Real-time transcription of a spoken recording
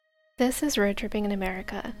This is Road Tripping in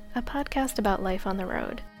America, a podcast about life on the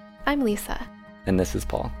road. I'm Lisa. And this is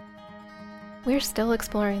Paul. We're still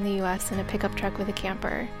exploring the U.S. in a pickup truck with a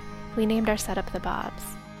camper. We named our setup the Bobs.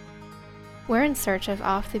 We're in search of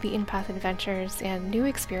off-the-beaten-path adventures and new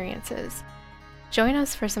experiences. Join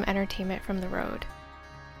us for some entertainment from the road.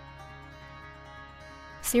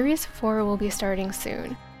 Series 4 will be starting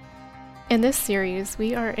soon. In this series,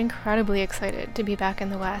 we are incredibly excited to be back in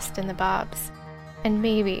the West in the Bobs. And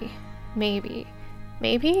maybe,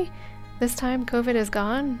 this time COVID is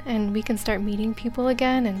gone and we can start meeting people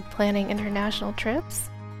again and planning international trips.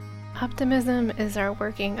 Optimism is our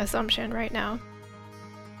working assumption right now.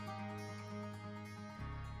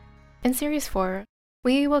 In Series 4,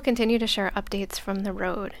 we will continue to share updates from the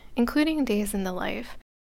road, including days in the life,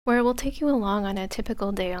 where we'll take you along on a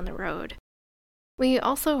typical day on the road. We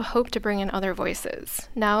also hope to bring in other voices,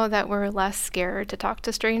 now that we're less scared to talk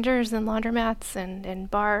to strangers in laundromats and in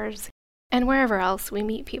bars, and wherever else we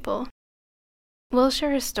meet people. We'll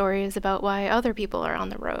share stories about why other people are on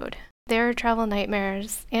the road, their travel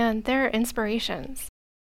nightmares, and their inspirations.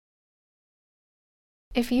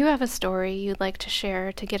 If you have a story you'd like to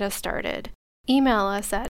share to get us started, email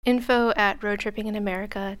us at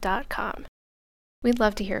info@roadtrippinginamerica.com. We'd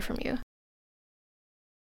love to hear from you.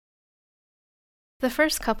 The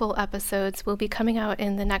first couple episodes will be coming out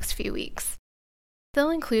in the next few weeks.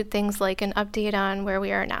 They'll include things like an update on where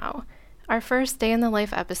we are now, our first day in the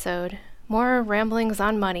life episode, more ramblings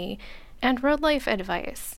on money, and road life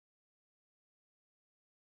advice.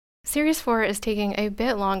 Series 4 is taking a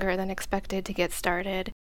bit longer than expected to get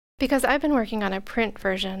started because I've been working on a print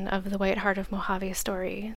version of The White Heart of Mojave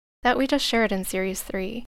story that we just shared in Series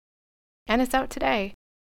 3. And it's out today.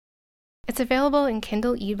 It's available in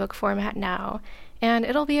Kindle ebook format now, and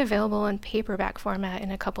it'll be available in paperback format in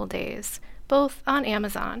a couple days, both on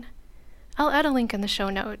Amazon. I'll add a link in the show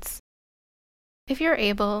notes. If you're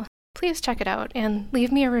able, please check it out and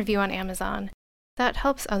leave me a review on Amazon. That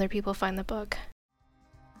helps other people find the book.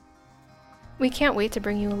 We can't wait to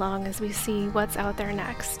bring you along as we see what's out there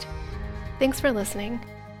next. Thanks for listening.